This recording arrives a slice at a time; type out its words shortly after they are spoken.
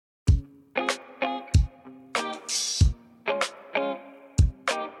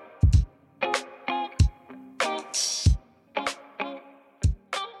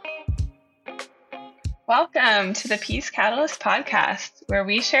Welcome to the Peace Catalyst podcast, where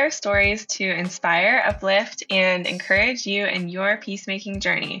we share stories to inspire, uplift, and encourage you in your peacemaking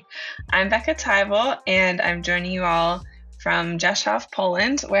journey. I'm Becca Tybel, and I'm joining you all from Rzeszów,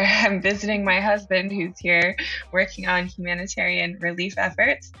 Poland, where I'm visiting my husband, who's here working on humanitarian relief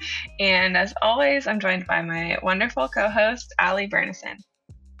efforts. And as always, I'm joined by my wonderful co-host, Allie Bernison.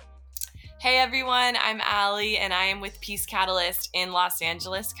 Hey everyone, I'm Allie, and I am with Peace Catalyst in Los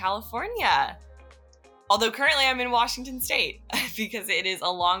Angeles, California. Although currently I'm in Washington State because it is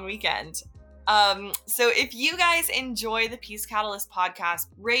a long weekend. So if you guys enjoy the Peace Catalyst podcast,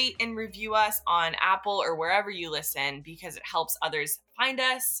 rate and review us on Apple or wherever you listen because it helps others find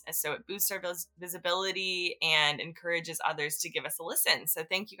us. So it boosts our visibility and encourages others to give us a listen. So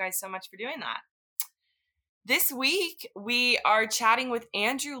thank you guys so much for doing that. This week, we are chatting with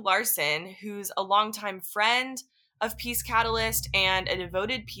Andrew Larson, who's a longtime friend of Peace Catalyst and a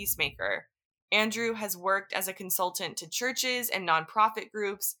devoted peacemaker. Andrew has worked as a consultant to churches and nonprofit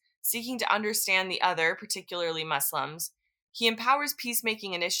groups seeking to understand the other, particularly Muslims. He empowers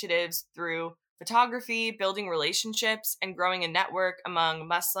peacemaking initiatives through photography, building relationships, and growing a network among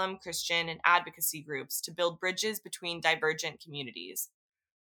Muslim, Christian, and advocacy groups to build bridges between divergent communities.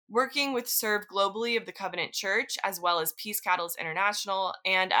 Working with Serve Globally of the Covenant Church, as well as Peace Catalyst International,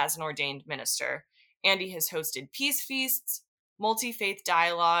 and as an ordained minister, Andy has hosted peace feasts, multi-faith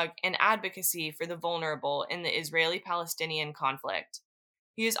dialogue, and advocacy for the vulnerable in the Israeli-Palestinian conflict.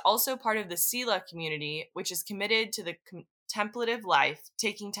 He is also part of the Sila community, which is committed to the contemplative life,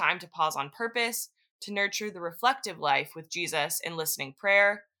 taking time to pause on purpose, to nurture the reflective life with Jesus in listening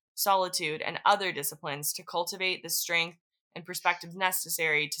prayer, solitude, and other disciplines to cultivate the strength and perspective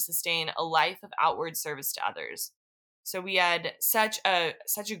necessary to sustain a life of outward service to others. So we had such a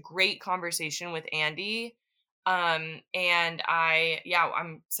great conversation with Andy. And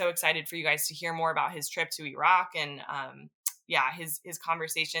I'm so excited for you guys to hear more about his trip to Iraq and his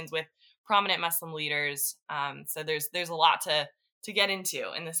conversations with prominent Muslim leaders. So there's a lot to get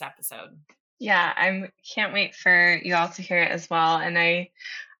into in this episode. Yeah, I can't wait for you all to hear it as well. And I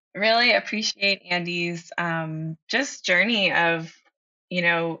really appreciate Andy's just journey of,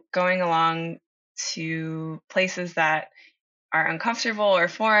 going along to places that are uncomfortable or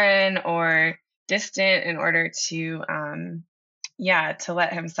foreign or distant in order to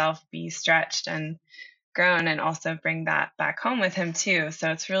let himself be stretched and grown, and also bring that back home with him too.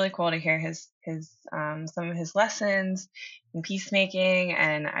 So it's really cool to hear his some of his lessons in peacemaking.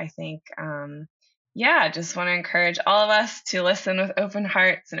 And I think just want to encourage all of us to listen with open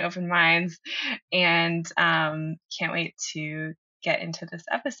hearts and open minds, and can't wait to get into this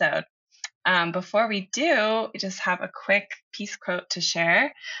episode. Before we do, we just have a quick peace quote to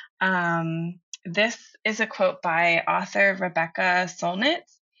share. This is a quote by author Rebecca Solnit.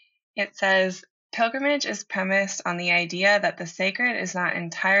 It says, "Pilgrimage is premised on the idea that the sacred is not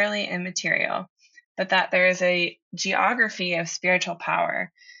entirely immaterial, but that there is a geography of spiritual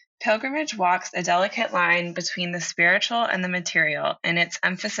power. Pilgrimage walks a delicate line between the spiritual and the material in its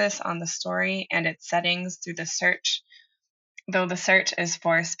emphasis on the story and its settings through the search. Though the search is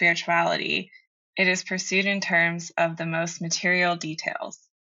for spirituality, it is pursued in terms of the most material details.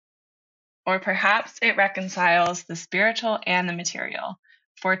 Or perhaps it reconciles the spiritual and the material.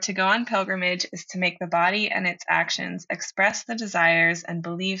 For to go on pilgrimage is to make the body and its actions express the desires and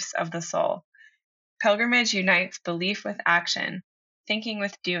beliefs of the soul. Pilgrimage unites belief with action, thinking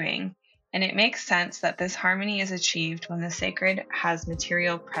with doing, and it makes sense that this harmony is achieved when the sacred has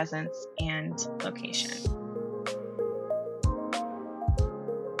material presence and location."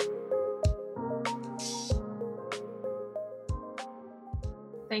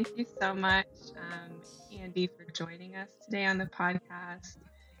 Thank you so much, Andy, for joining us today on the podcast.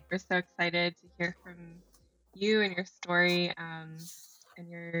 We're so excited to hear from you and your story and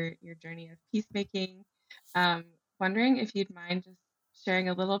your journey of peacemaking. Wondering if you'd mind just sharing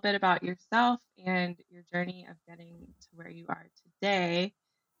a little bit about yourself and your journey of getting to where you are today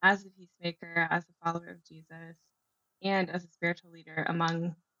as a peacemaker, as a follower of Jesus, and as a spiritual leader,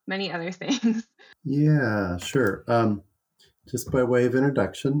 among many other things. Yeah, sure. Just by way of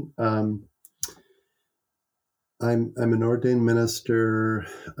introduction, I'm an ordained minister.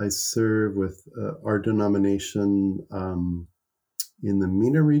 I serve with our denomination in the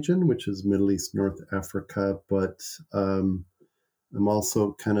MENA region, which is Middle East, North Africa, but I'm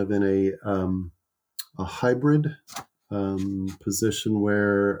also kind of in a hybrid position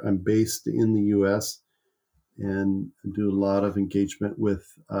where I'm based in the U.S. and do a lot of engagement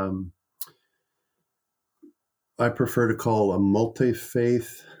with I prefer to call a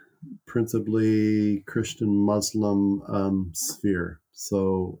multi-faith, principally Christian Muslim sphere.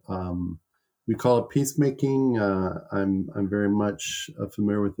 So we call it peacemaking. I'm very much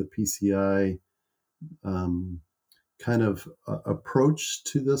familiar with the PCI kind of approach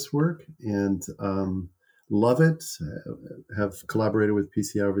to this work, and love it. Have collaborated with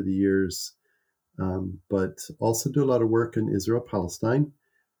PCI over the years, but also do a lot of work in Israel, Palestine.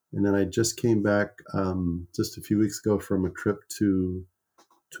 And then I just came back just a few weeks ago from a trip to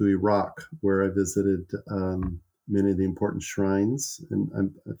Iraq, where I visited many of the important shrines,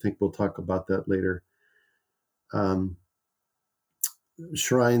 and I think we'll talk about that later.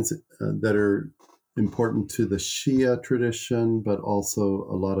 Shrines that are important to the Shia tradition, but also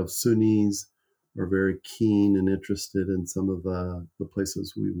a lot of Sunnis are very keen and interested in some of the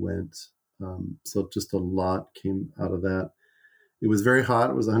places we went. So just a lot came out of that. It was very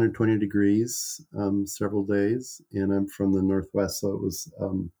hot. It was 120 degrees several days, and I'm from the Northwest, so it was a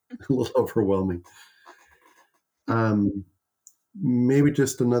little overwhelming. Maybe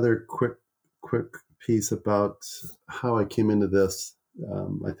just another quick piece about how I came into this.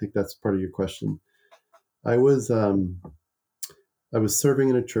 I think that's part of your question. I was serving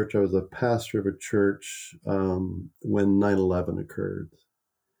in a church. I was a pastor of a church when 9/11 occurred.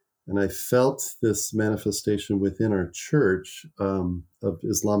 And I felt this manifestation within our church of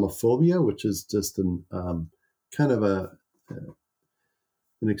Islamophobia, which is just an kind of an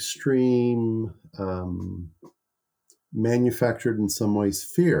extreme, manufactured in some ways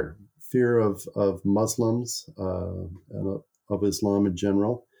fear of Muslims and of Islam in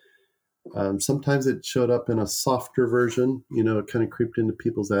general. Sometimes it showed up in a softer version, it kind of creeped into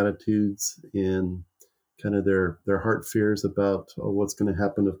people's attitudes and kind of their heart fears about what's going to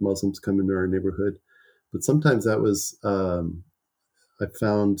happen if Muslims come into our neighborhood. But sometimes that was, I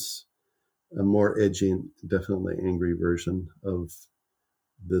found a more edgy and definitely angry version of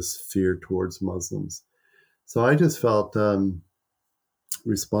this fear towards Muslims. So I just felt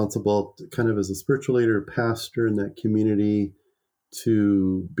responsible kind of as a spiritual leader, pastor in that community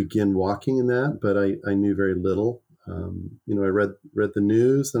to begin walking in that, but I knew very little. I read the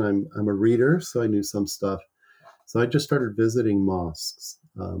news, and I'm a reader, so I knew some stuff. So I just started visiting mosques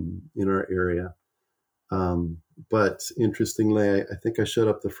in our area. But interestingly, I think I showed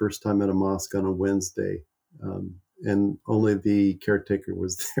up the first time at a mosque on a Wednesday, and only the caretaker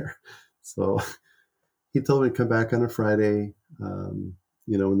was there. So he told me to come back on a Friday.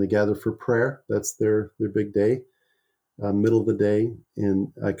 When they gather for prayer, that's their big day. Middle of the day,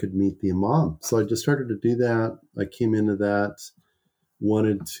 and I could meet the imam. So I just started to do that. I came into that,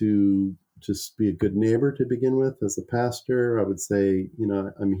 wanted to just be a good neighbor to begin with. As a pastor, I would say,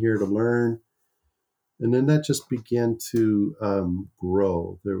 I'm here to learn. And then that just began to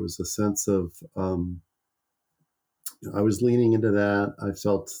grow. There was a sense of, I was leaning into that. I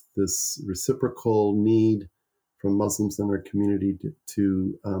felt this reciprocal need from Muslims in our community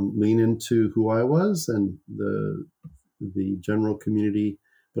to lean into who I was and the general community,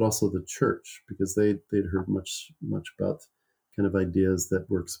 but also the church, because they'd heard much about kind of ideas that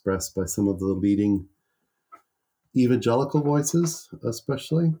were expressed by some of the leading evangelical voices,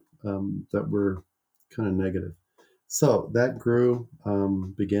 especially that were kind of negative. So that grew,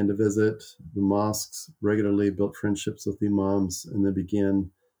 began to visit the mosques regularly, built friendships with the imams, and then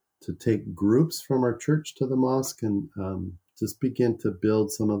began to take groups from our church to the mosque and just begin to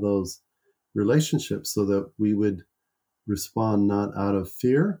build some of those relationships so that we would respond not out of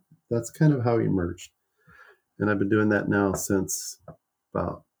fear. That's kind of how he emerged. And I've been doing that now since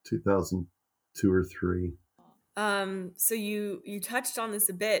about 2002 or 3. So you touched on this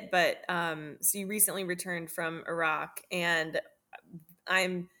a bit, but so you recently returned from Iraq, and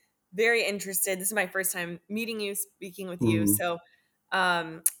I'm very interested. This is my first time meeting you, speaking with you. So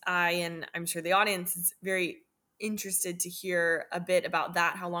and I'm sure the audience is very interested to hear a bit about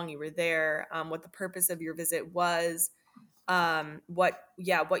that, how long you were there, what the purpose of your visit was, what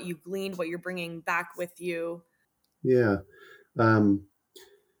you gleaned, what you're bringing back with you. Yeah.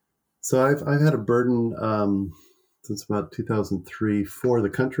 So I've had a burden since about 2003 for the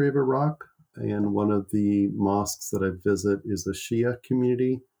country of Iraq, and one of the mosques that I visit is the Shia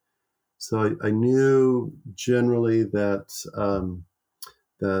community. So I knew generally that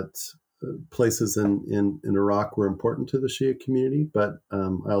places in Iraq were important to the Shia community, but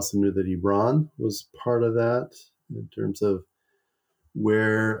I also knew that Iran was part of that in terms of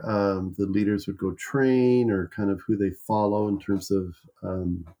where the leaders would go train, or kind of who they follow in terms of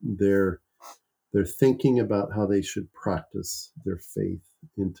their thinking about how they should practice their faith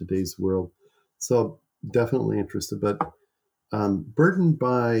in today's world. So definitely interested, but burdened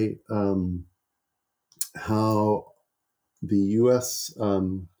by how the U.S.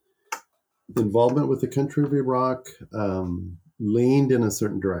 Involvement with the country of Iraq, leaned in a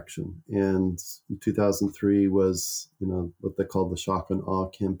certain direction. And 2003 was, what they called the shock and awe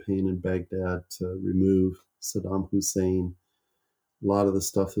campaign in Baghdad to remove Saddam Hussein. A lot of the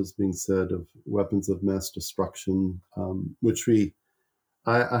stuff is being said of weapons of mass destruction, which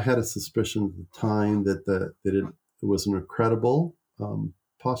I had a suspicion at the time that it was an incredible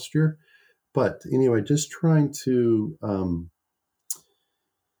posture. But anyway, just trying to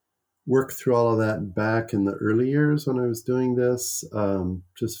work through all of that back in the early years when I was doing this,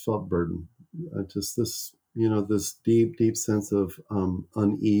 just felt burdened. Just this, this deep, deep sense of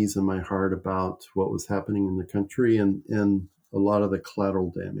unease in my heart about what was happening in the country and a lot of the collateral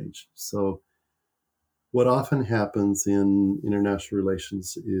damage. So what often happens in international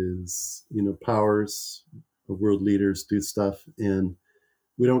relations is, powers, world leaders do stuff, and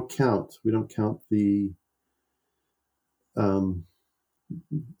we don't count the,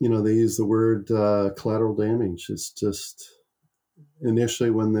 they use the word collateral damage. It's just initially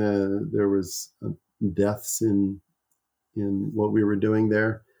when there was deaths in what we were doing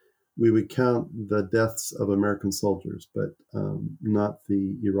there, we would count the deaths of American soldiers, but not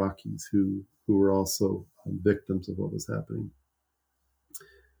the Iraqis who were also victims of what was happening.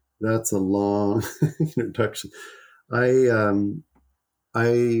 That's a long introduction.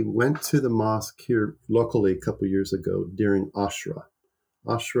 I went to the mosque here locally a couple of years ago during Ashura.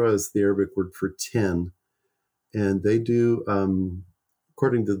 Ashura is the Arabic word for 10. And they do,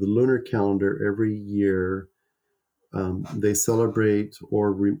 according to the lunar calendar, every year they celebrate,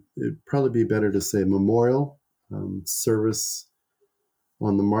 or it'd probably be better to say memorial service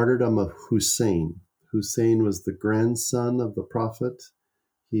on the martyrdom of Hussein. Hussein was the grandson of the Prophet.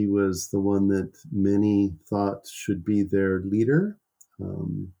 He was the one that many thought should be their leader.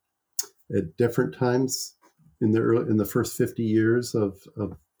 At different times in the first 50 years of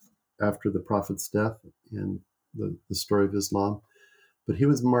after the Prophet's death and the story of Islam, but he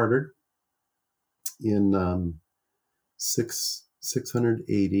was martyred in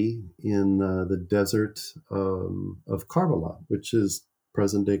 680 in the desert of Karbala, which is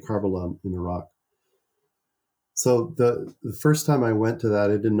present-day Karbala in Iraq. So the first time I went to that,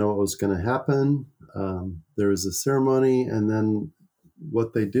 I didn't know what was going to happen. There was a ceremony, and then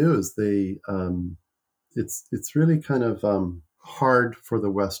what they do is it's really kind of hard for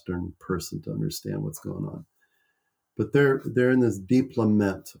the Western person to understand what's going on. But they're in this deep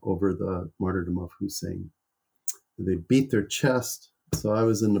lament over the martyrdom of Hussein. They beat their chest. So I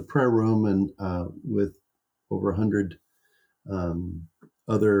was in the prayer room and with over 100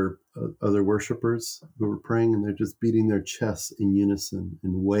 other worshipers who were praying, and they're just beating their chests in unison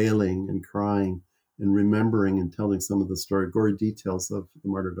and wailing and crying and remembering and telling some of the gory details of the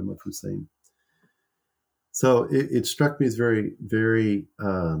martyrdom of Hussein. So it struck me as very, very,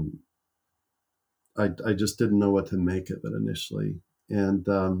 I just didn't know what to make of it initially. And,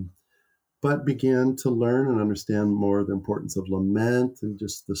 but began to learn and understand more the importance of lament and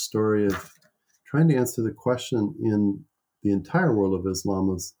just the story of trying to answer the question in the entire world of Islam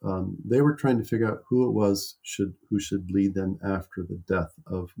was they were trying to figure out who it was who should lead them after the death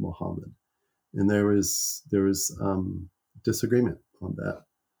of Muhammad. And there was disagreement on that.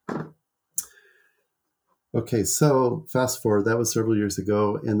 Okay, so fast forward, that was several years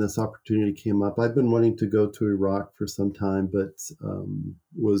ago, and this opportunity came up. I've been wanting to go to Iraq for some time, but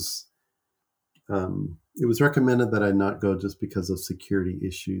it was recommended that I not go just because of security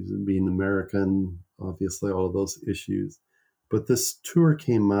issues and being American, obviously all of those issues. But this tour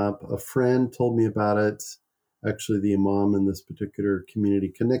came up. A friend told me about it. Actually, the imam in this particular community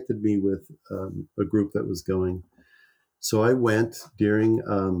connected me with a group that was going. So I went during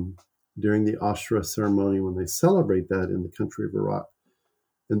the Ashura ceremony when they celebrate that in the country of Iraq.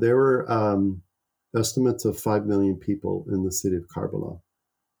 And there were estimates of 5 million people in the city of Karbala.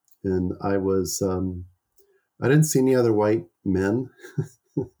 And I didn't see any other white men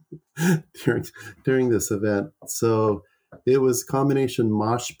during this event. So it was a combination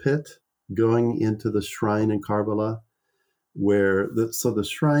mosh pit going into the shrine in Karbala, so the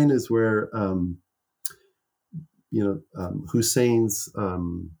shrine is where, Hussein's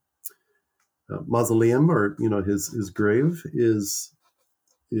mausoleum, or his grave is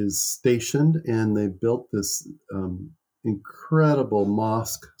stationed, and they built this incredible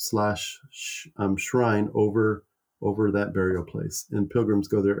mosque / shrine over that burial place, and pilgrims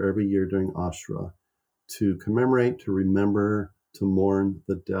go there every year during Ashura to commemorate, to remember, to mourn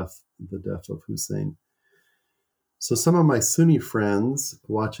the death of Hussein. So some of my Sunni friends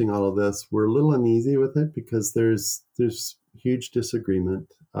watching all of this were a little uneasy with it because there's huge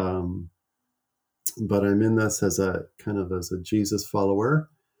disagreement. But I'm in this as a Jesus follower,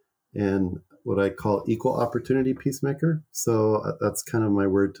 and what I call equal opportunity peacemaker. So that's kind of my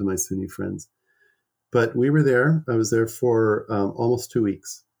word to my Sunni friends. But we were there. I was there for almost 2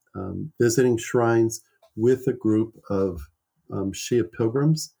 weeks, visiting shrines with a group of Shia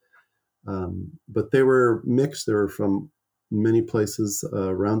pilgrims. But they were mixed. They were from many places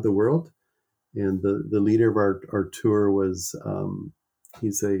around the world. And the leader of our tour was,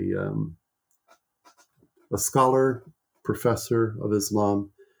 he's a scholar, professor of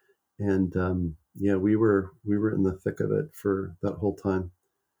Islam. And we were in the thick of it for that whole time.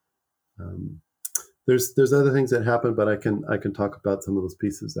 There's other things that happen, but I can talk about some of those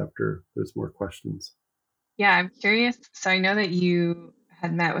pieces after there's more questions. Yeah, I'm curious. So I know that you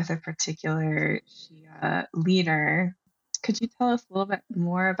had met with a particular Shia leader. Could you tell us a little bit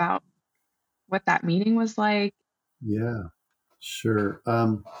more about what that meeting was like? Yeah, sure.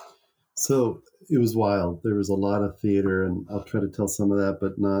 So it was wild. There was a lot of theater, and I'll try to tell some of that,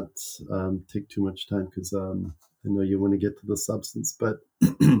 but not take too much time because I know you want to get to the substance. But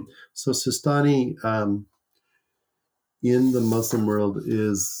so Sistani in the Muslim world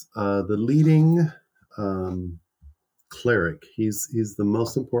is the leading cleric. He's the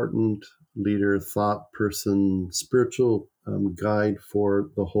most important leader, thought person, spiritual guide for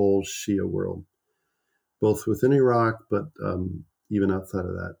the whole Shia world, both within Iraq, but even outside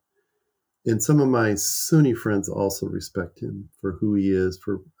of that. And some of my Sunni friends also respect him for who he is,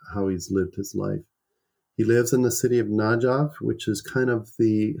 for how he's lived his life. He lives in the city of Najaf, which is kind of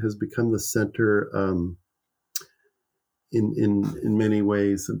has become the center in many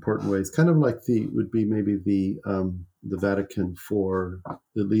ways, important ways, kind of like would be maybe the Vatican for, at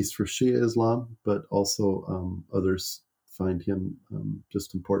least for Shia Islam, but also others find him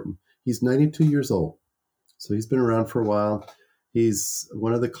just important. He's 92 years old, so he's been around for a while. He's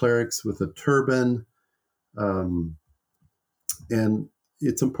one of the clerics with a turban, and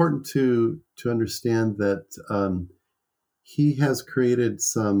it's important to understand that he has created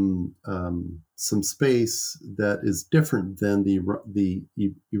some space that is different than the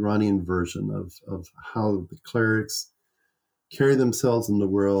Iranian version of how the clerics carry themselves in the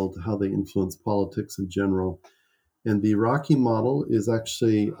world, how they influence politics in general. And the Iraqi model is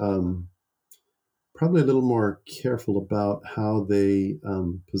actually probably a little more careful about how they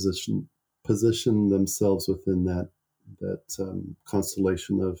position themselves within that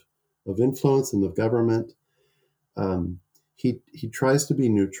constellation of influence and of government. He tries to be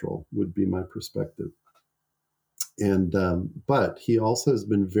neutral, would be my perspective. And but he also has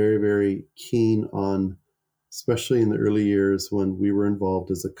been very, very keen on, especially in the early years when we were involved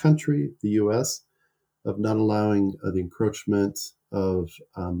as a country, the U.S., of not allowing the encroachment of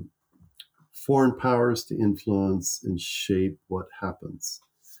foreign powers to influence and shape what happens.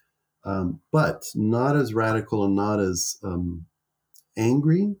 But not as radical and not as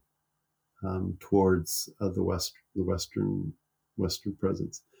angry towards the Western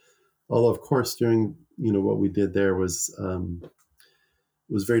presence. Although, of course, during what we did there was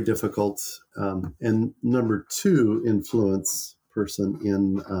very difficult. And number two influence person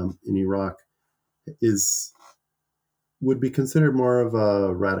in Iraq would be considered more of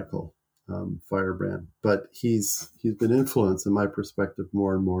a radical firebrand, but he's been influenced, in my perspective,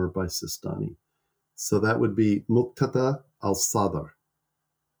 more and more by Sistani. So that would be Muqtada al-Sadr.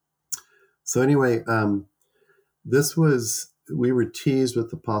 So anyway, we were teased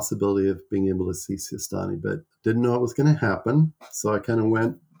with the possibility of being able to see Sistani, but didn't know it was going to happen. So I kind of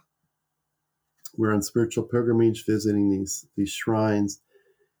went. We're on spiritual pilgrimage, visiting these shrines,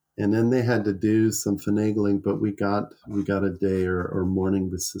 and then they had to do some finagling, but we got a day or morning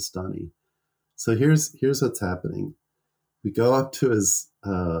with Sistani. So here's what's happening. We go up to his.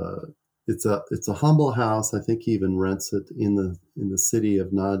 It's a humble house. I think he even rents it in the city of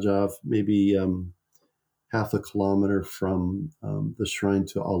Najaf, maybe half a kilometer from the shrine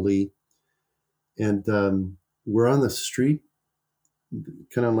to Ali. And we're on the street,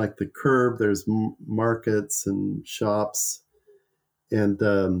 kind of like the curb. There's markets and shops. And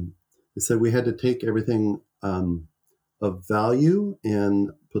they said we had to take everything of value and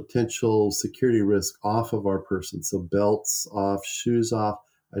potential security risk off of our person. So belts off, shoes off.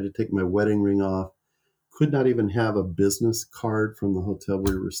 I had to take my wedding ring off. Could not even have a business card from the hotel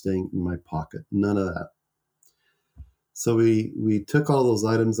we were staying in my pocket. None of that. So we took all those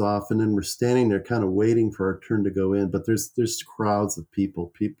items off, and then we're standing there kind of waiting for our turn to go in. But there's crowds of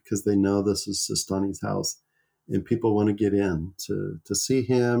people because they know this is Sistani's house, and people want to get in to see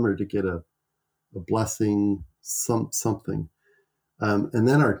him or to get a blessing, something. And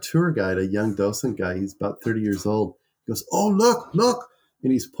then our tour guide, a young docent guy, he's about 30 years old, goes, "Oh, look.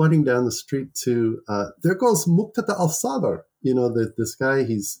 And he's pointing down the street to, there goes Muqtada al-Sadr. that this guy,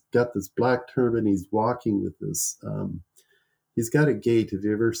 he's got this black turban, he's walking with this, he's got a gait. Have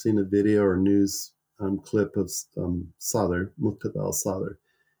you ever seen a video or news clip of Sadr, Muqtada al-Sadr?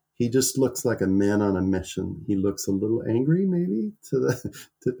 He just looks like a man on a mission. He looks a little angry, maybe, to the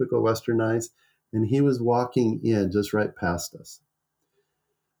typical Western eyes. And he was walking in just right past us.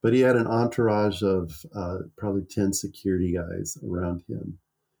 But he had an entourage of probably 10 security guys around him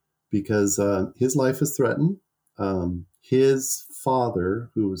because his life is threatened. His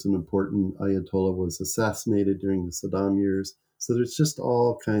father, who was an important Ayatollah, was assassinated during the Saddam years. So there's just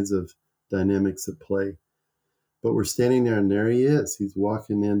all kinds of dynamics at play. But we're standing there, and there he is. He's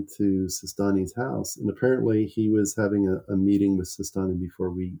walking into Sistani's house. And apparently he was having a meeting with Sistani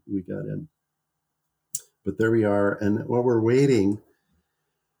before we got in. But there we are. And while we're waiting,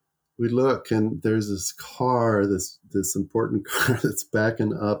 we look, and there's this car, this important car that's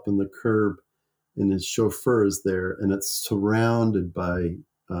backing up on the curb, and his chauffeur is there, and it's surrounded by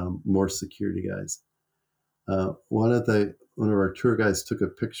more security guys. One of our tour guys took a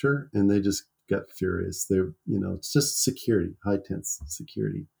picture, and they just got furious. It's just security, high tense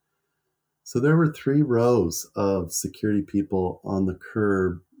security. So there were 3 rows of security people on the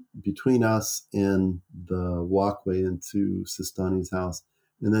curb between us and the walkway into Sistani's house.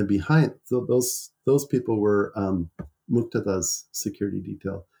 And then behind those people were Muqtada's security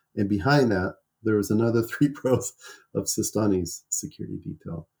detail. And behind that, there was another 3 rows of Sistani's security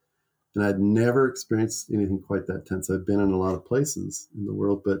detail. And I'd never experienced anything quite that tense. I've been in a lot of places in the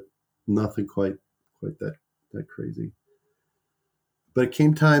world, but nothing quite that crazy. But it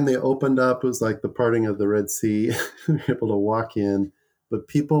came time, they opened up. It was like the parting of the Red Sea. We were able to walk in. But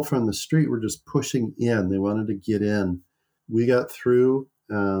people from the street were just pushing in. They wanted to get in. We got through.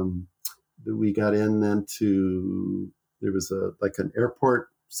 We got in then there was an airport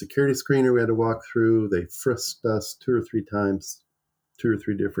security screener we had to walk through. They frisked us 2 or 3 times, 2 or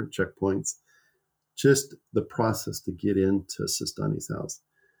 3 different checkpoints. Just the process to get into Sistani's house.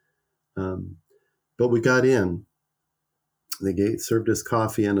 But we got in. They served us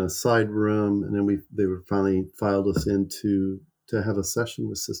coffee in a side room, and then they finally filed us in to have a session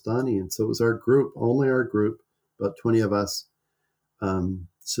with Sistani. And so it was our group, only our group, about 20 of us.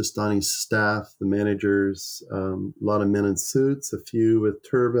 Sistani's staff, the managers, a lot of men in suits, a few with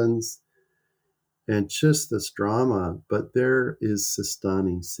turbans, and just this drama. But there is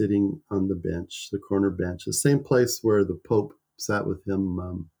Sistani sitting on the bench, the corner bench, the same place where the Pope sat with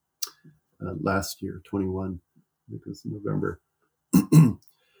him last year, 21, I think it was in November.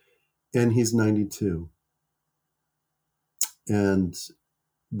 And he's 92. And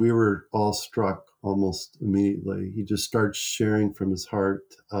we were all struck almost immediately. He just started sharing from his heart.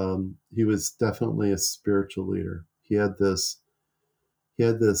 He was definitely a spiritual leader. He had this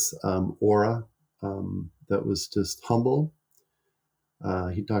aura that was just humble.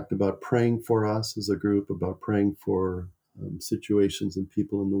 He talked about praying for us as a group, about praying for situations and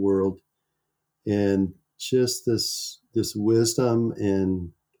people in the world, and just this wisdom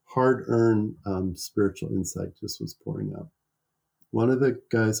and hard-earned spiritual insight just was pouring out. One of the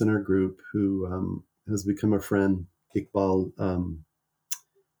guys in our group who has become a friend, Iqbal,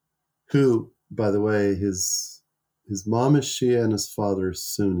 who, by the way, his mom is Shia and his father is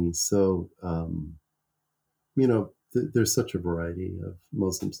Sunni. So, there's such a variety of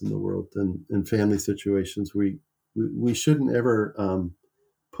Muslims in the world, and family situations. We shouldn't ever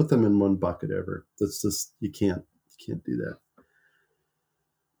put them in one bucket ever. That's just, you can't do that.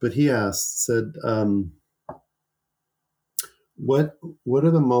 But he said, what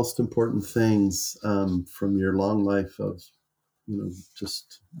are the most important things from your long life of,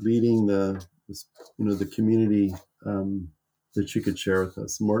 just leading the community that you could share with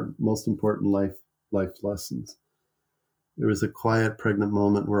us? Most important life lessons. There was a quiet, pregnant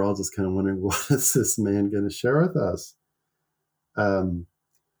moment. We're all just kind of wondering, what is this man going to share with us?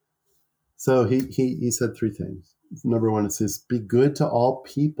 So he said 3 things. Number 1, it says, be good to all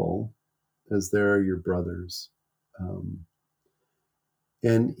people as they are your brothers.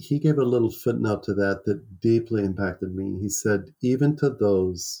 And he gave a little footnote to that deeply impacted me. He said, even to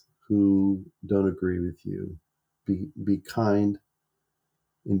those who don't agree with you, be kind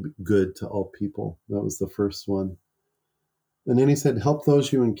and be good to all people. That was the first one. And then he said, help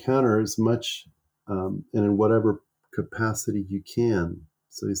those you encounter as much and in whatever capacity you can.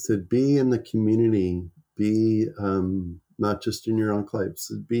 So he said, be in the community, be not just in your enclaves,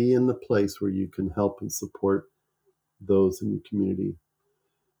 so be in the place where you can help and support those in your community.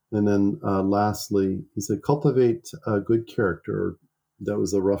 And then lastly, he said, cultivate a good character. That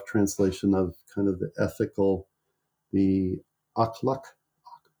was a rough translation of kind of the ethical, the akhlaq,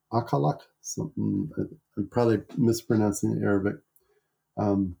 something. I'm probably mispronouncing the Arabic.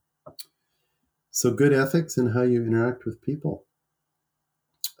 Um, so good ethics in how you interact with people.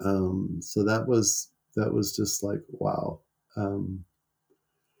 So that was just like, wow.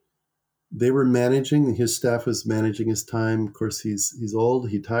 They were managing. His staff was managing his time. Of course, he's old.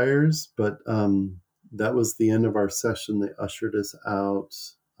 He tires. But that was the end of our session. They ushered us out.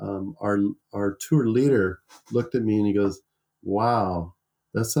 Our tour leader looked at me and he goes, "Wow,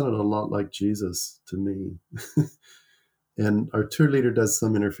 that sounded a lot like Jesus to me." And our tour leader does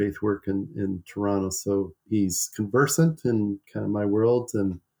some interfaith work in Toronto, so he's conversant in kind of my world.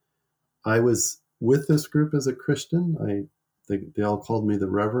 And I was with this group as a Christian. They all called me the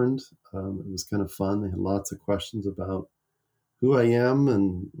Reverend. It was kind of fun. They had lots of questions about who I am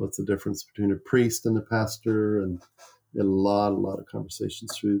and what's the difference between a priest and a pastor, and we had a lot of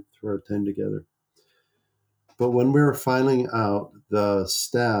conversations through our time together. But when we were filing out, the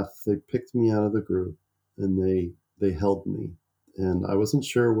staff, they picked me out of the group and they held me, and I wasn't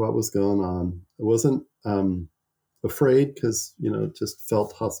sure what was going on. I wasn't afraid because it just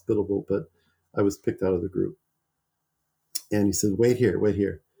felt hospitable, but I was picked out of the group. And he said, wait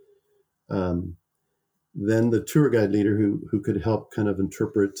here. Then the tour guide leader who could help kind of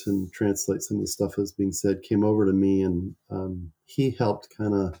interpret and translate some of the stuff that was being said came over to me, and he helped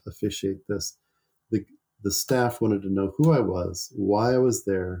kind of officiate this. The staff wanted to know who I was, why I was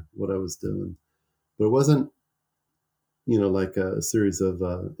there, what I was doing. But it wasn't, like a series of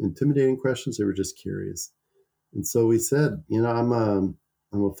intimidating questions. They were just curious. And so we said, I'm a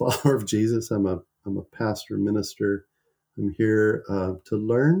follower of Jesus. I'm a pastor, minister. I'm here to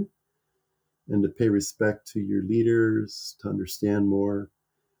learn and to pay respect to your leaders, to understand more.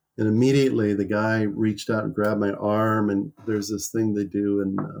 And immediately the guy reached out and grabbed my arm. And there's this thing they do,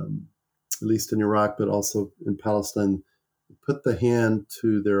 in, at least in Iraq, but also in Palestine, put the hand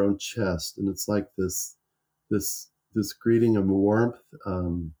to their own chest. And it's like this greeting of warmth,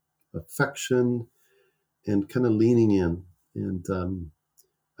 affection, and kind of leaning in. And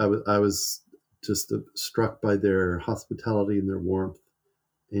I was just struck by their hospitality and their warmth.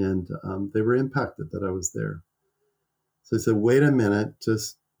 And they were impacted that I was there. So I said, wait a minute,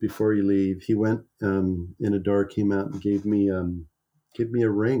 just before you leave. He went in a door, came out and gave me a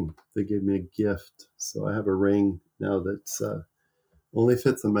ring. They gave me a gift. So I have a ring now that's only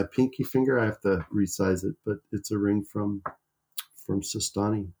fits on my pinky finger. I have to resize it, but it's a ring from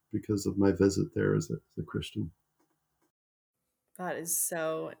Sistani because of my visit there as a Christian. That is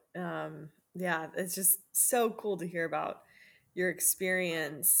so, it's just so cool to hear about your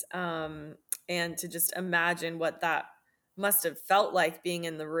experience, and to just imagine what that must have felt like being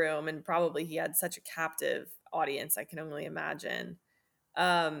in the room. And probably he had such a captive audience, I can only imagine.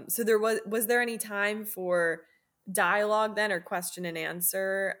 So was there any time for dialogue then, or question and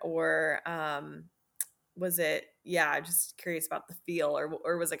answer, or was it, I'm just curious about the feel,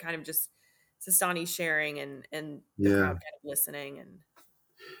 or was it kind of just Sistani sharing and the crowd kind of listening? And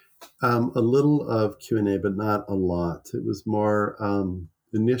a little of Q&A, but not a lot. It was more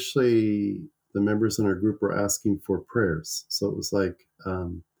initially the members in our group were asking for prayers. So it was like,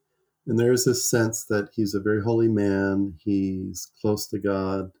 and there's this sense that he's a very holy man. He's close to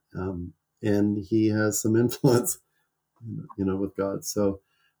God, and he has some influence, with God. So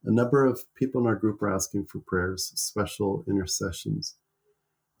a number of people in our group were asking for prayers, special intercessions.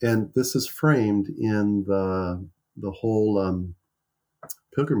 And this is framed in the whole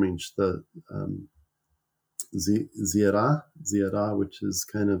pilgrimage, the Ziyarah, which is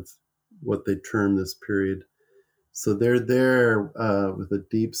kind of what they term this period. So they're there with a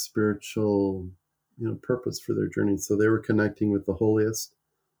deep spiritual, purpose for their journey. So they were connecting with the holiest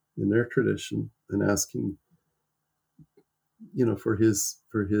in their tradition and asking, for his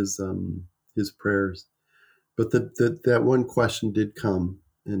prayers. But that one question did come,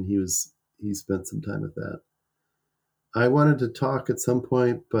 and he spent some time with that. I wanted to talk at some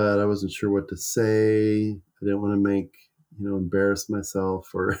point, but I wasn't sure what to say. I didn't want to embarrass myself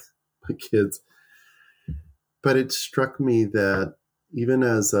or my kids. But it struck me that even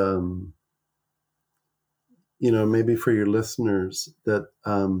as, maybe for your listeners, that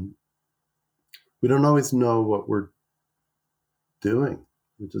we don't always know what we're doing.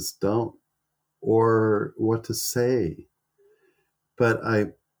 We just don't, or what to say. But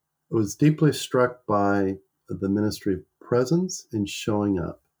I was deeply struck by the ministry of presence and showing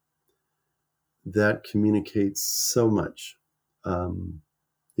up. That communicates so much.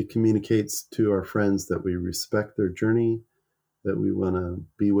 It communicates to our friends that we respect their journey, that we want to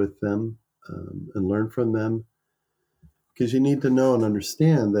be with them and learn from them. Because you need to know and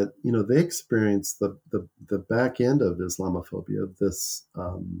understand that, they experience the back end of Islamophobia, of this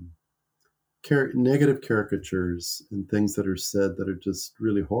negative caricatures and things that are said that are just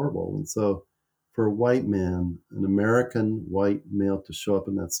really horrible. And so for a white man, an American white male, to show up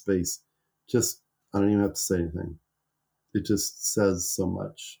in that space, just, I don't even have to say anything. It just says so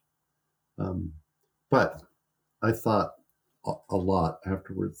much. But I thought a lot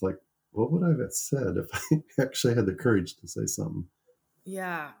afterwards, like, what would I have said if I actually had the courage to say something?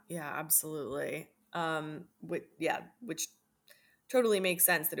 Yeah, absolutely. Which totally makes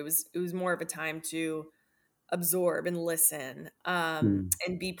sense, that it was more of a time to absorb and listen,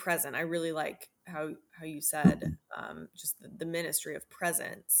 and be present. I really like how you said, just the ministry of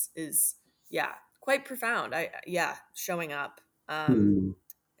presence is, quite profound. Showing up, and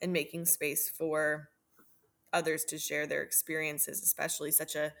making space for others to share their experiences, especially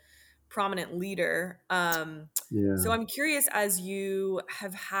such a prominent leader. So I'm curious, as you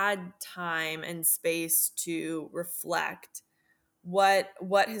have had time and space to reflect, what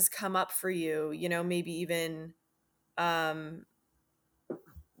has come up for you, maybe even, well,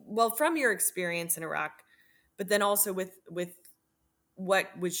 from your experience in Iraq, but then also with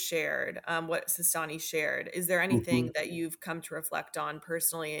what was shared, what Sistani shared. Is there anything that you've come to reflect on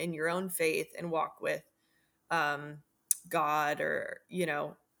personally in your own faith and walk with, God, or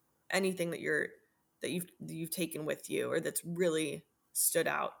anything that you've taken with you, or that's really stood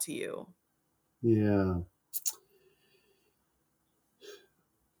out to you? Yeah.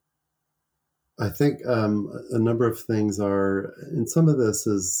 I think a number of things are, and some of this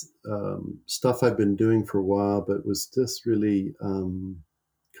is stuff I've been doing for a while, but was just really kind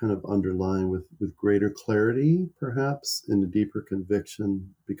of underlined with greater clarity, perhaps, and a deeper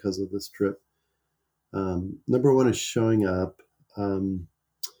conviction because of this trip. Number one is showing up.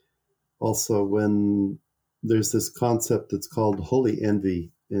 Also, when there's this concept that's called holy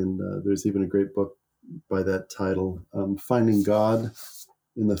envy, and there's even a great book by that title, Finding God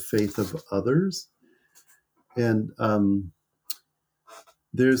in the Faith of Others. And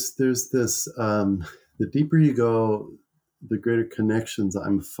there's this, the deeper you go, the greater connections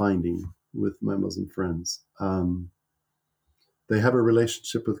I'm finding with my Muslim friends. They have a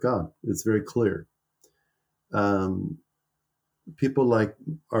relationship with God. It's very clear. People like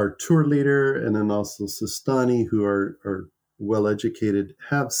our tour leader and then also Sistani, who are well educated,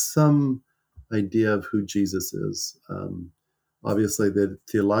 have some idea of who Jesus is. Obviously, that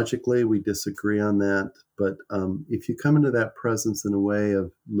theologically we disagree on that, but if you come into that presence in a way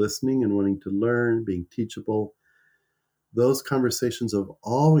of listening and wanting to learn, being teachable, those conversations have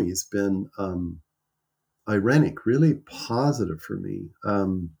always been ironic, really positive for me.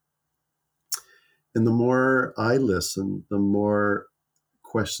 And the more I listen, the more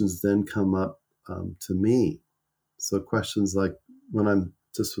questions then come up to me. So questions like, when I'm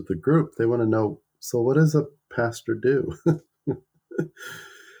just with the group, they want to know, so what does a pastor do?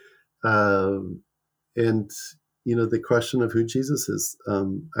 And, the question of who Jesus is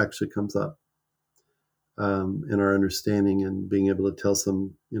actually comes up in our understanding, and being able to tell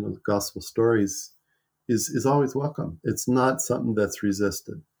some, gospel stories is always welcome. It's not something that's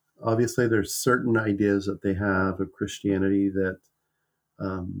resisted. Obviously, there's certain ideas that they have of Christianity that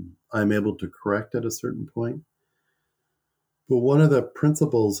I'm able to correct at a certain point. But one of the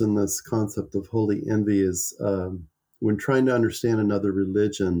principles in this concept of holy envy is when trying to understand another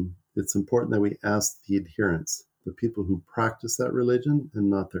religion, it's important that we ask the adherents, the people who practice that religion,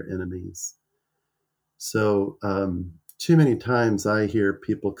 and not their enemies. So too many times I hear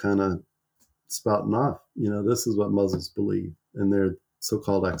people kind of spouting off, this is what Muslims believe, and they're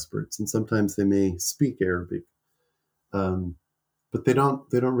so-called experts. And sometimes they may speak Arabic, but they don't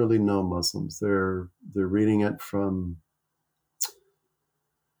really know Muslims. They're reading it from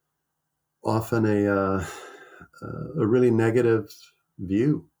often a really negative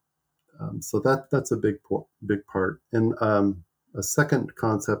view. So that's a big part. And a second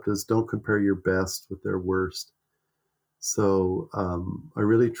concept is, don't compare your best with their worst. So I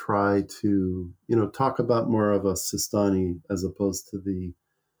really try to, talk about more of a Sistani as opposed to the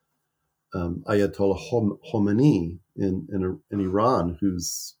Ayatollah Khomeini in Iran,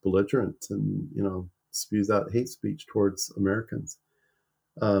 who's belligerent and, spews out hate speech towards Americans.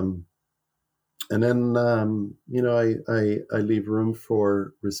 And then, I leave room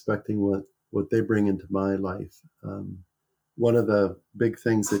for respecting what they bring into my life. One of the big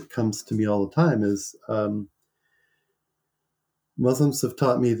things that comes to me all the time is Muslims have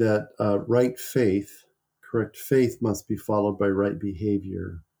taught me that correct faith must be followed by right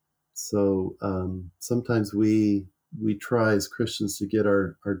behavior. So sometimes we try as Christians to get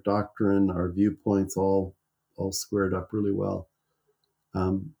our doctrine, our viewpoints all squared up really well.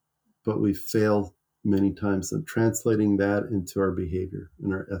 But we fail many times in translating that into our behavior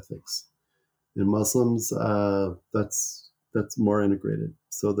and our ethics. In Muslims, that's more integrated.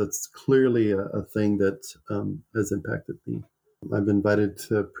 So that's clearly a thing that has impacted me. I've been invited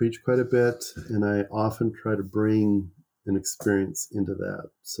to preach quite a bit, and I often try to bring an experience into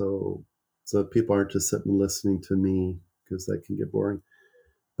that. So people aren't just sitting listening to me, because that can get boring,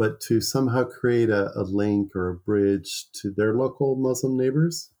 but to somehow create a link or a bridge to their local Muslim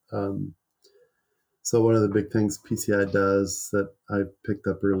neighbors. So one of the big things PCI does that I picked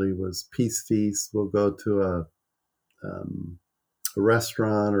up early was Peace Feast. We'll go to a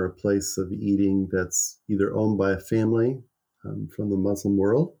restaurant or a place of eating that's either owned by a family from the Muslim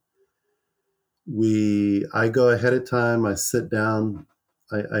world. I go ahead of time. I sit down.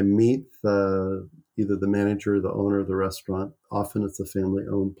 I meet either the manager or the owner of the restaurant. Often it's a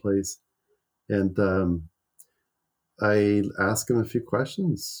family-owned place, and I ask him a few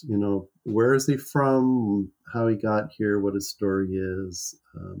questions. Where is he from? How he got here? What his story is?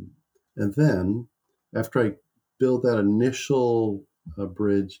 And then, after I build that initial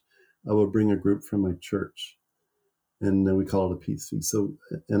bridge, I will bring a group from my church, and then we call it a Peace Feast. So,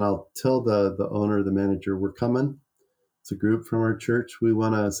 and I'll tell the owner, the manager, we're coming. It's a group from our church. We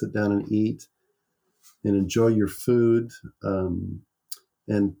want to sit down and eat and enjoy your food.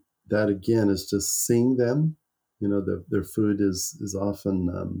 And that again is just seeing them. Their food is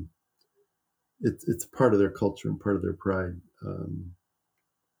often it's part of their culture and part of their pride.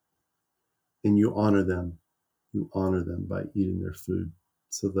 And you honor them. You honor them by eating their food.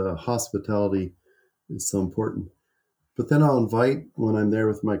 So the hospitality is so important. But then I'll invite, when I'm there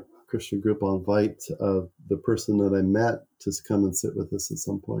with my Christian group, I'll invite the person that I met to come and sit with us at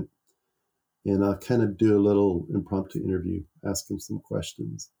some point. And I'll kind of do a little impromptu interview, ask them some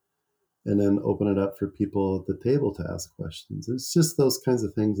questions, and then open it up for people at the table to ask questions. It's just those kinds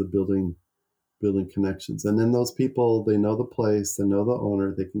of things of building connections. And then those people, they know the place, they know the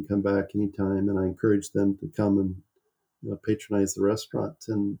owner, they can come back anytime. And I encourage them to come and patronize the restaurant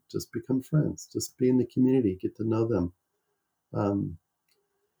and just become friends, just be in the community, get to know them.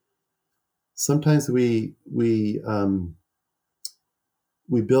 Sometimes we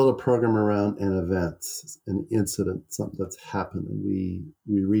build a program around an event, an incident, something that's happened, and we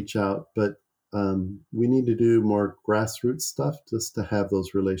reach out, but we need to do more grassroots stuff just to have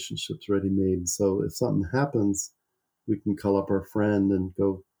those relationships ready made. So if something happens, we can call up our friend and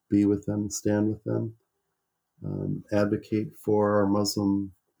go be with them, stand with them, advocate for our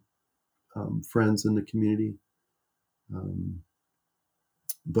Muslim friends in the community.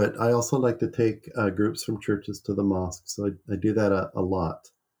 But I also like to take groups from churches to the mosque. So I do that a lot.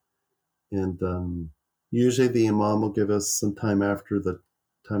 And usually the imam will give us some time after the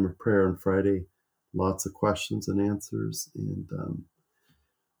time of prayer on Friday, lots of questions and answers. And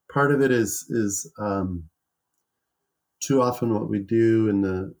part of it is too often what we do in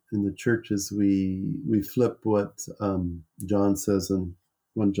the church is we flip what John says in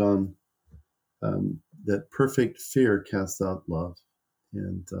 1 John, that perfect fear casts out love.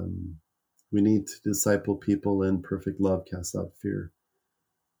 And we need to disciple people in perfect love casts out fear.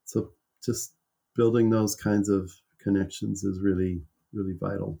 So just building those kinds of connections is really, really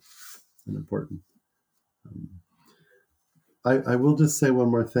vital and important. I will just say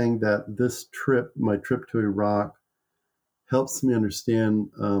one more thing, that this trip, my trip to Iraq, helps me understand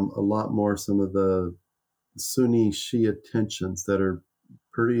a lot more some of the Sunni Shia tensions that are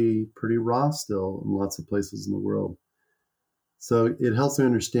pretty raw still in lots of places in the world. So it helps me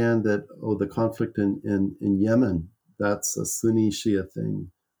understand that, the conflict in Yemen, that's a Sunni Shia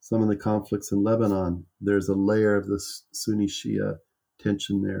thing. Some of the conflicts in Lebanon, there's a layer of this Sunni Shia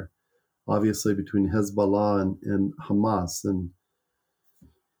tension there. Obviously between Hezbollah and Hamas and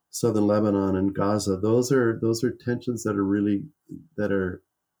southern Lebanon and Gaza, those are tensions that are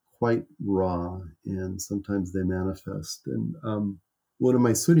quite raw, and sometimes they manifest. And one of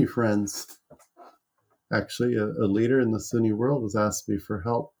my Sunni friends, actually a leader in the Sunni world, has asked me for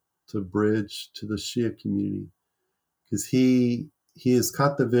help to bridge to the Shia community, because he has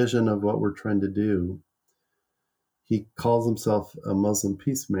caught the vision of what we're trying to do. He calls himself a Muslim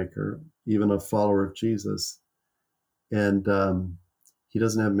peacemaker, even a follower of Jesus, and he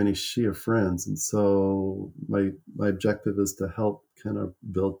doesn't have many Shia friends. And so my objective is to help kind of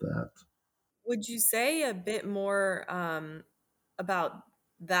build that. Would you say a bit more about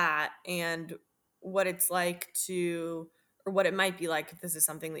that and what it's like or what it might be like if this is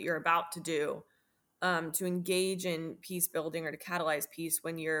something that you're about to do, to engage in peace building or to catalyze peace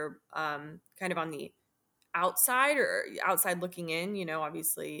when you're kind of on the outside or outside looking in?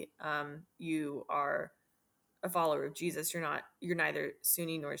 Obviously, you are a follower of Jesus. You're neither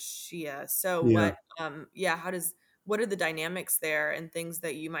Sunni nor Shia. So Yeah. what what are the dynamics there and things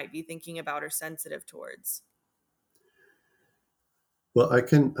that you might be thinking about or sensitive towards? Well, I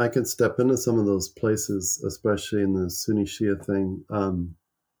can step into some of those places, especially in the Sunni Shia thing, and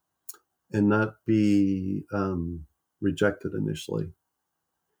not be rejected initially.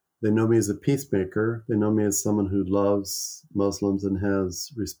 They know me as a peacemaker. They know me as someone who loves Muslims and has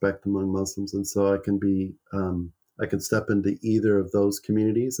respect among Muslims, and so I can step into either of those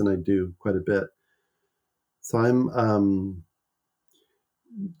communities, and I do quite a bit. So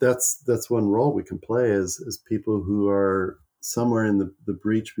that's one role we can play as people who are somewhere in the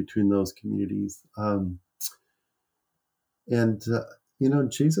breach between those communities. And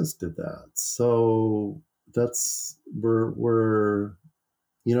Jesus did that. So that's we're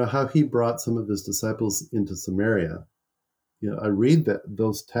how he brought some of his disciples into Samaria. I read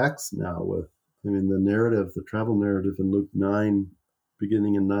those texts now the narrative, the travel narrative in Luke 9,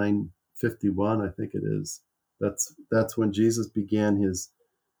 beginning in 9:51, I think it is. That's when Jesus began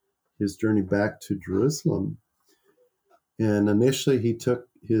his journey back to Jerusalem. And initially he took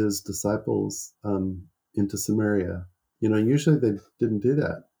his disciples into Samaria. Usually they didn't do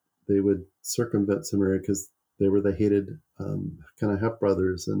that. They would circumvent Samaria because they were the hated kind of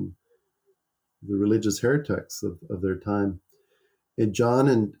half-brothers and the religious heretics of their time. And John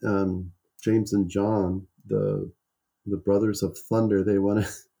and James and John, the brothers of thunder, they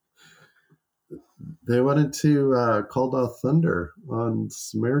wanted to call down thunder on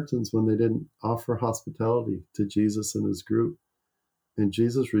Samaritans when they didn't offer hospitality to Jesus and his group, and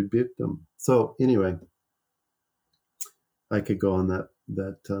Jesus rebuked them. So anyway, I could go on that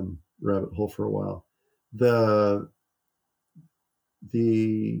rabbit hole for a while. The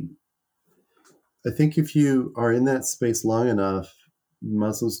I think if you are in that space long enough,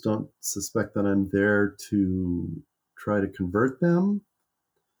 Muslims don't suspect that I'm there to try to convert them.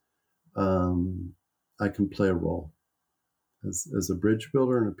 I can play a role as a bridge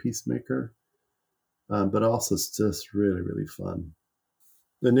builder and a peacemaker, but also it's just really, really fun.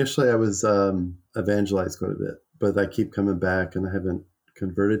 Initially, I was evangelized quite a bit, but I keep coming back, and I haven't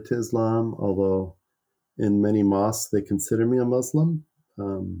converted to Islam, although in many mosques they consider me a Muslim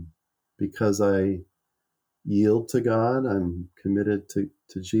because I yield to God. I'm committed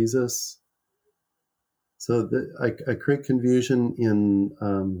to Jesus. So I create confusion in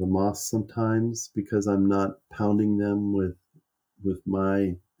the mosque sometimes because I'm not pounding them with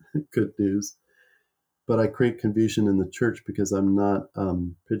my good news, but I create confusion in the church because I'm not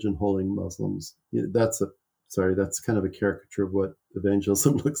pigeonholing Muslims. That's kind of a caricature of what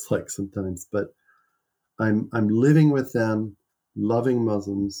evangelism looks like sometimes. But I'm living with them, loving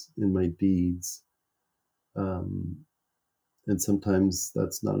Muslims in my deeds, and sometimes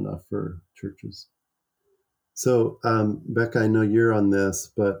that's not enough for churches. So, Becca, I know you're on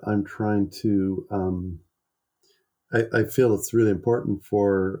this, but I'm trying to, I feel it's really important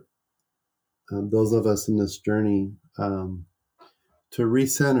for those of us in this journey to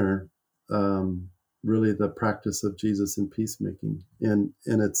recenter really the practice of Jesus in peacemaking. And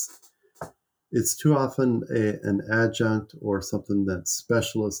it's too often an adjunct or something that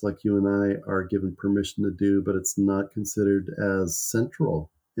specialists like you and I are given permission to do, but it's not considered as central.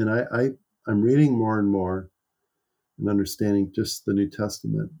 And I'm reading more and more and understanding just the New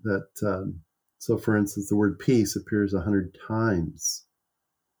Testament that, so for instance, the word peace appears 100 times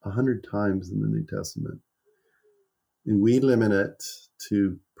in the New Testament. And we limit it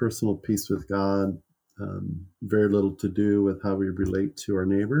to personal peace with God, very little to do with how we relate to our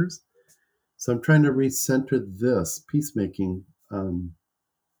neighbors. So I'm trying to recenter this peacemaking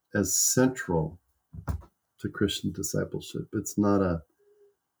as central to Christian discipleship. It's not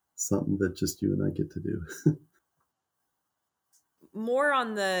something that just you and I get to do. More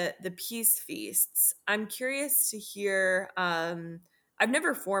on the peace feasts, I'm curious to hear. I've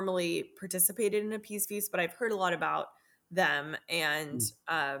never formally participated in a peace feast, but I've heard a lot about them and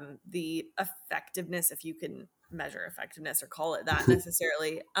the effectiveness, if you can measure effectiveness or call it that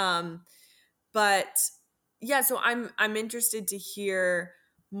necessarily. But yeah, so I'm interested to hear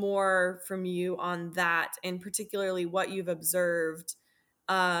more from you on that, and particularly what you've observed.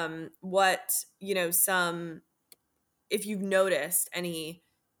 What some, if you've noticed any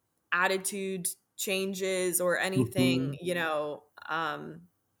attitude changes or anything,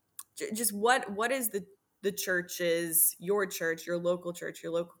 just what is the church's, your church, your local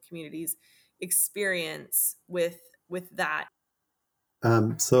community's experience with that?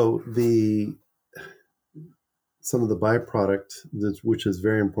 So some of the byproduct, which is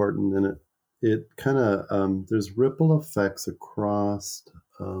very important, and it kind of there's ripple effects across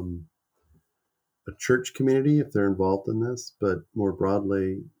a church community if they're involved in this, but more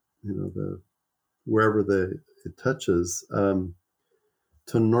broadly, wherever the it touches,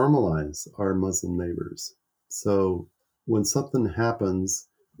 to normalize our Muslim neighbors. So when something happens,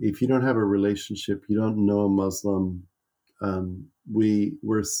 if you don't have a relationship, you don't know a Muslim,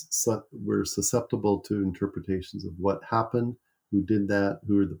 we're susceptible to interpretations of what happened, who did that,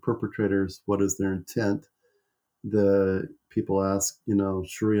 who are the perpetrators, what is their intent. The people ask,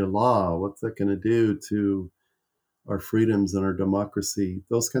 Sharia law, what's that going to do to our freedoms and our democracy?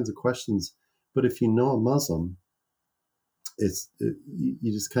 Those kinds of questions. But if you know a Muslim,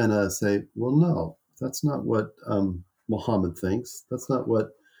 you just kind of say, well, no, that's not what Muhammad thinks. That's not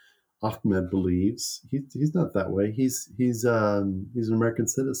what Ahmed believes. He's not that way. He's an American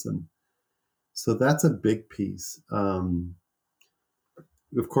citizen. So that's a big piece.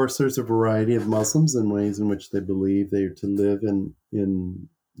 Of course, there's a variety of Muslims and ways in which they believe they are to live in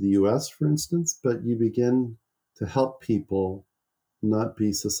the U.S., for instance, but you begin to help people not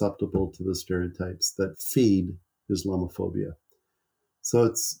be susceptible to the stereotypes that feed Islamophobia. So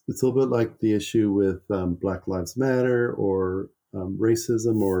it's a little bit like the issue with Black Lives Matter or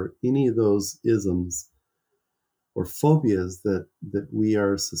racism or any of those isms or phobias that we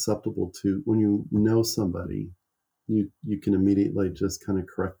are susceptible to. When you know somebody, you can immediately just kind of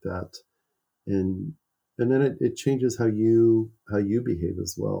correct that, and then it changes how you behave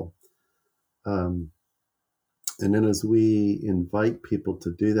as well. And then as we invite people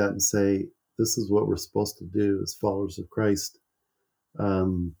to do that and say, this is what we're supposed to do as followers of Christ,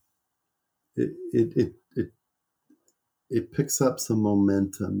 it picks up some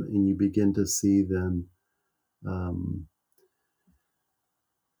momentum, and you begin to see them,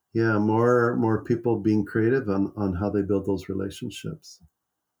 more people being creative on how they build those relationships.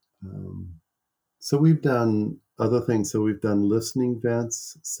 So we've done other things. So we've done listening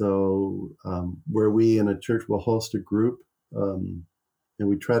events. So where we in a church will host a group, and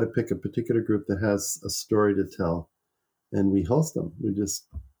we try to pick a particular group that has a story to tell, and we host them. We just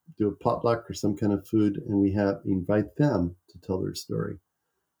do a potluck or some kind of food, and we invite them to tell their story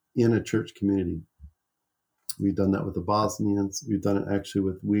in a church community. We've done that with the Bosnians. We've done it actually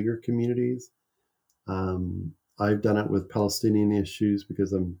with Uyghur communities. I've done it with Palestinian issues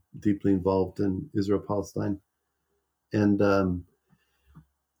because I'm deeply involved in Israel-Palestine. And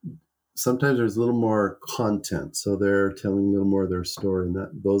sometimes there's a little more content. So they're telling a little more of their story,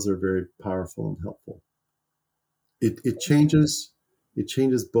 and those are very powerful and helpful. It changes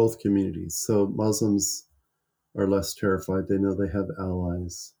both communities. So Muslims are less terrified. They know they have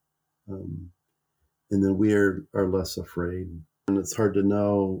allies. And then we are less afraid. And it's hard to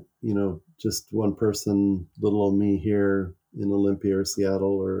know, just one person, little old me here in Olympia or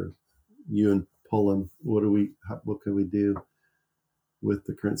Seattle, or you in Poland. What can we do with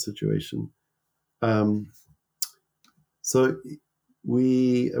the current situation? So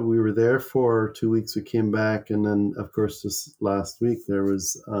we were there for 2 weeks. We came back, and then of course this last week there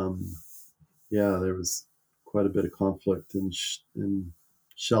was quite a bit of conflict and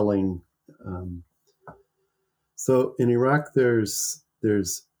shelling. So in Iraq, there's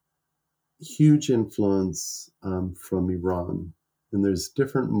huge influence from Iran, and there's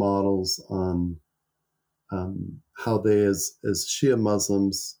different models on how they, as Shia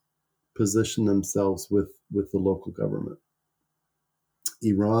Muslims, position themselves with the local government.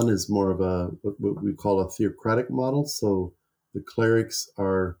 Iran is more of what we call a theocratic model, so the clerics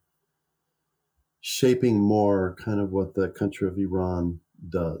are shaping more kind of what the country of Iran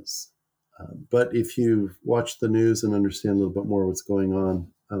does. But if you watch the news and understand a little bit more what's going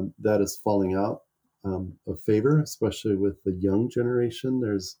on, that is falling out of favor, especially with the young generation.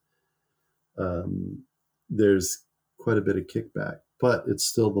 There's quite a bit of kickback, but it's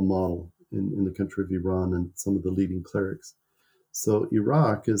still the model in the country of Iran and some of the leading clerics. So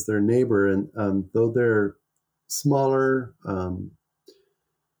Iraq is their neighbor, and though they're smaller,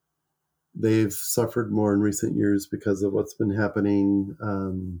 they've suffered more in recent years because of what's been happening.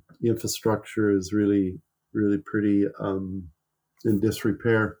 The infrastructure is really, really pretty in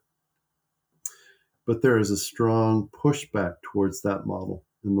disrepair. But there is a strong pushback towards that model.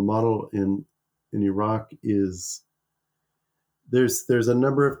 And the model in Iraq is, there's a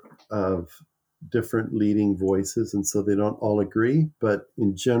number of different leading voices, and so they don't all agree. But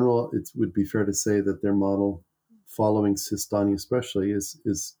in general, it would be fair to say that their model, following Sistani especially,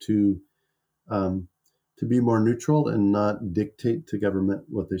 is to be more neutral and not dictate to government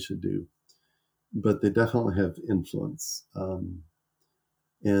what they should do. But they definitely have influence.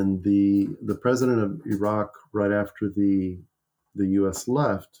 And the president of Iraq, right after the U.S.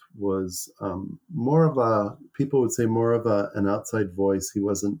 left, was more of an outside voice. He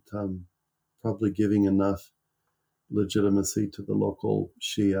wasn't probably giving enough legitimacy to the local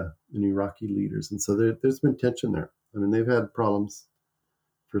Shia and Iraqi leaders. And so there's been tension there. I mean, they've had problems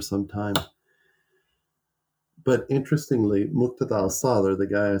for some time. But interestingly, Muqtada al-Sadr, the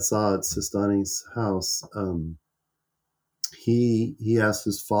guy I saw at Sistani's house, he asked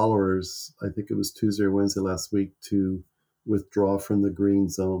his followers, I think it was Tuesday or Wednesday last week, to withdraw from the green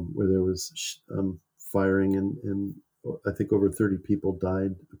zone where there was firing, and I think over 30 people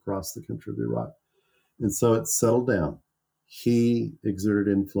died across the country of Iraq. And so it settled down. He exerted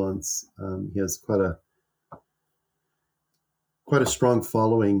influence. He has quite a strong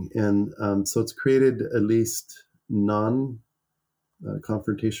following, and so it's created at least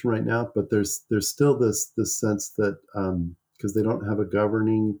non-confrontation right now. But there's still this sense that because they don't have a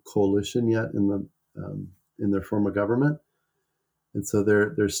governing coalition yet in their form of government, and so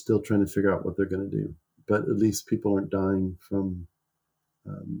they're still trying to figure out what they're going to do. But at least people aren't dying from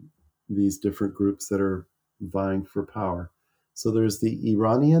these different groups that are vying for power. So there's the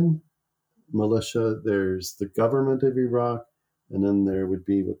Iranian militia, there's the government of Iraq, and then there would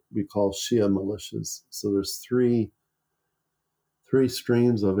be what we call Shia militias. So there's three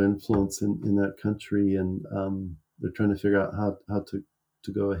streams of influence in that country, and they're trying to figure out how to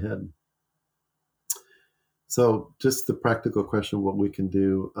go ahead. So just the practical question of what we can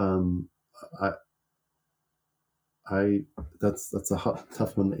do, that's a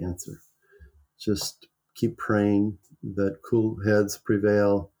tough one to answer. Just keep praying that cool heads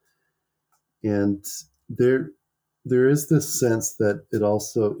prevail. And there is this sense that it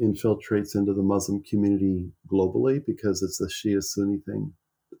also infiltrates into the Muslim community globally, because it's a Shia Sunni thing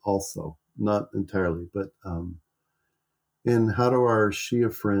also, not entirely, but and how do our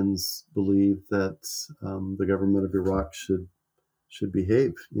Shia friends believe that the government of Iraq should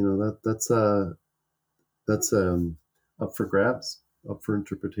behave? You know, that's up for grabs, up for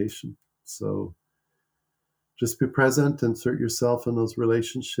interpretation. So just be present, insert yourself in those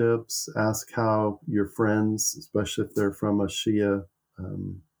relationships, ask how your friends, especially if they're from a Shia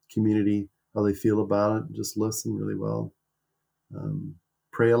community, how they feel about it. Just listen really well.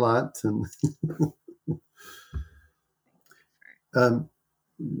 Pray a lot. And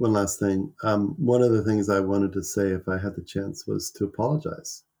one last thing. One of the things I wanted to say, if I had the chance, was to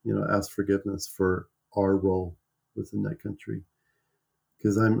apologize, ask forgiveness for our role within that country.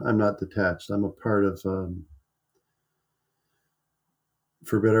 Because I'm not detached. I'm a part of,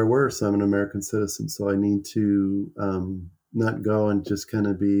 for better or worse, I'm an American citizen. So I need to not go and just kind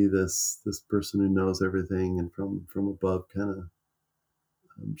of be this person who knows everything and from above kind of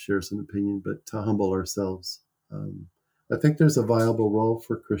shares an opinion, but to humble ourselves. I think there's a viable role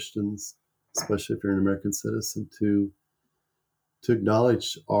for Christians, especially if you're an American citizen, to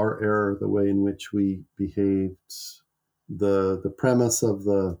acknowledge our error, the way in which we behaved. The premise of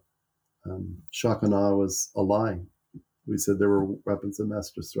the shock and awe was a lie. We said there were weapons of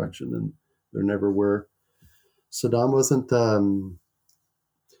mass destruction, and there never were. Saddam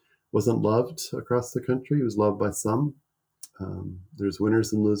wasn't loved across the country. He was loved by some. There's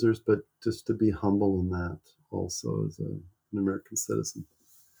winners and losers, but just to be humble in that also as an American citizen.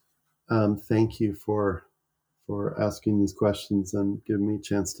 Thank you for asking these questions and giving me a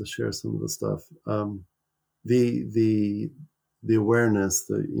chance to share some of the stuff. The awareness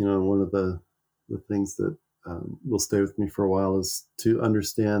that, one of the things that will stay with me for a while is to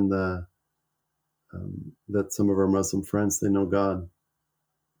understand that some of our Muslim friends, they know God.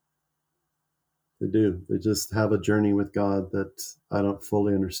 They do. They just have a journey with God that I don't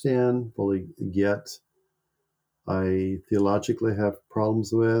fully understand, fully get. I theologically have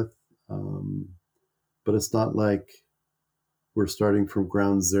problems with, but it's not like we're starting from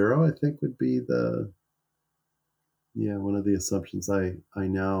ground zero, I think would be one of the assumptions I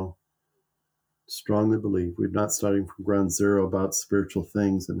now strongly believe. We're not starting from ground zero about spiritual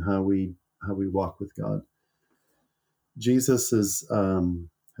things and how we walk with God. Jesus has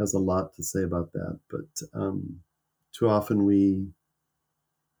a lot to say about that, but too often we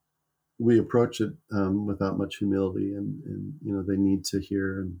approach it without much humility, and they need to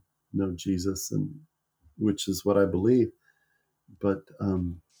hear and know Jesus, and which is what I believe. But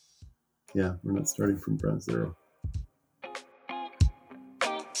we're not starting from ground zero.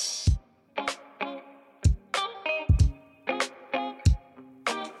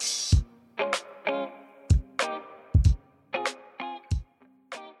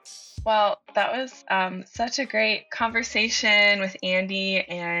 Well, that was such a great conversation with Andy,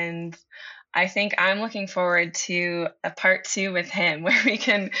 and I think I'm looking forward to a part 2 with him where we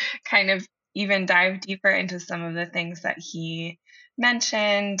can kind of even dive deeper into some of the things that he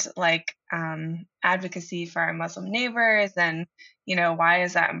mentioned, like advocacy for our Muslim neighbors, and why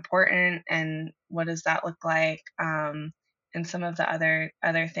is that important, and what does that look like? And some of the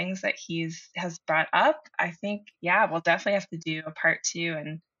other things that has brought up, I think, we'll definitely have to do a part 2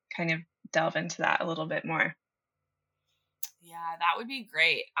 and kind of delve into that a little bit more. Yeah, that would be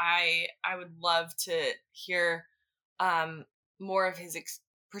great. I would love to hear more of his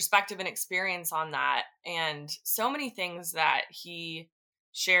perspective and experience on that. And so many things that he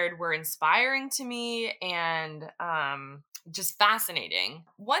shared were inspiring to me and just fascinating.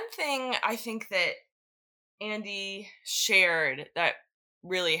 One thing I think that Andy shared that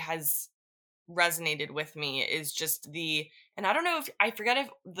really has resonated with me is just and I don't know if I forget if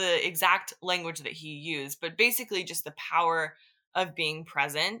the exact language that he used, but basically just the power of being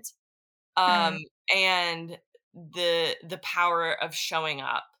present, and the power of showing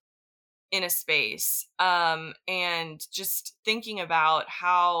up in a space, and just thinking about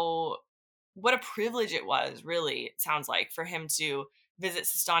what a privilege it was, really, it sounds like, for him to visit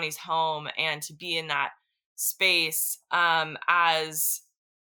Sistani's home and to be in that space, as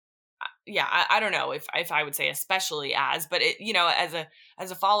I don't know if I would say especially but it,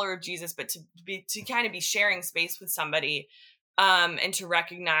 as a follower of Jesus, but to kind of be sharing space with somebody, and to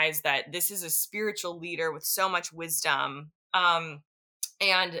recognize that this is a spiritual leader with so much wisdom,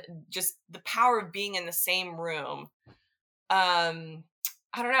 and just the power of being in the same room.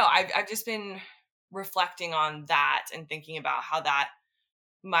 I don't know. I've just been reflecting on that and thinking about how that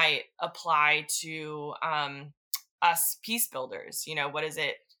might apply to us peace builders. What does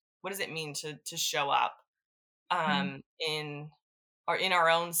it mean to show up in our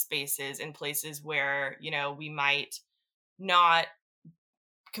own spaces, in places where we might not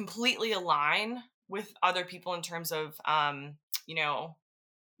completely align with other people in terms of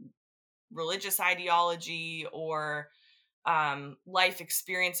religious ideology or life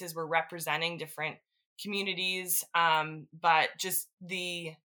experiences. We're representing different communities, but just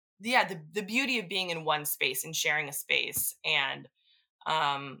the beauty of being in one space and sharing a space. And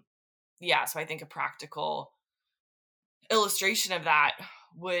so I think a practical illustration of that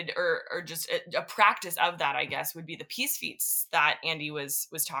would, or just a practice of that, I guess, would be the peace feasts that Andy was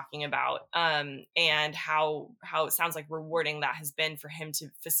talking about, and how it sounds like rewarding that has been for him to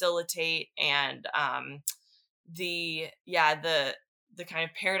facilitate, and the kind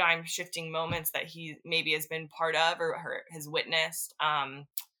of paradigm shifting moments that he maybe has been part of or has witnessed.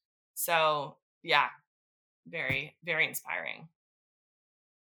 So yeah, very, very inspiring.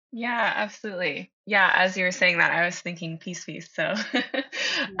 Yeah, absolutely. Yeah, as you were saying that, I was thinking peace feast. So,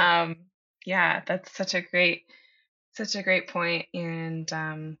 that's such a great point, and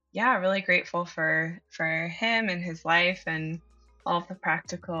really grateful for him and his life and all of the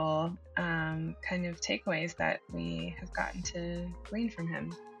practical kind of takeaways that we have gotten to glean from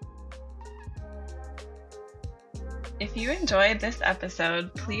him. If you enjoyed this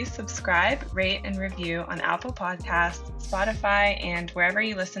episode, please subscribe, rate, and review on Apple Podcasts, Spotify, and wherever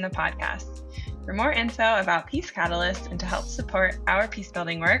you listen to podcasts. For more info about Peace Catalyst and to help support our peace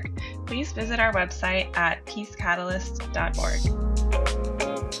building work, please visit our website at peacecatalyst.org.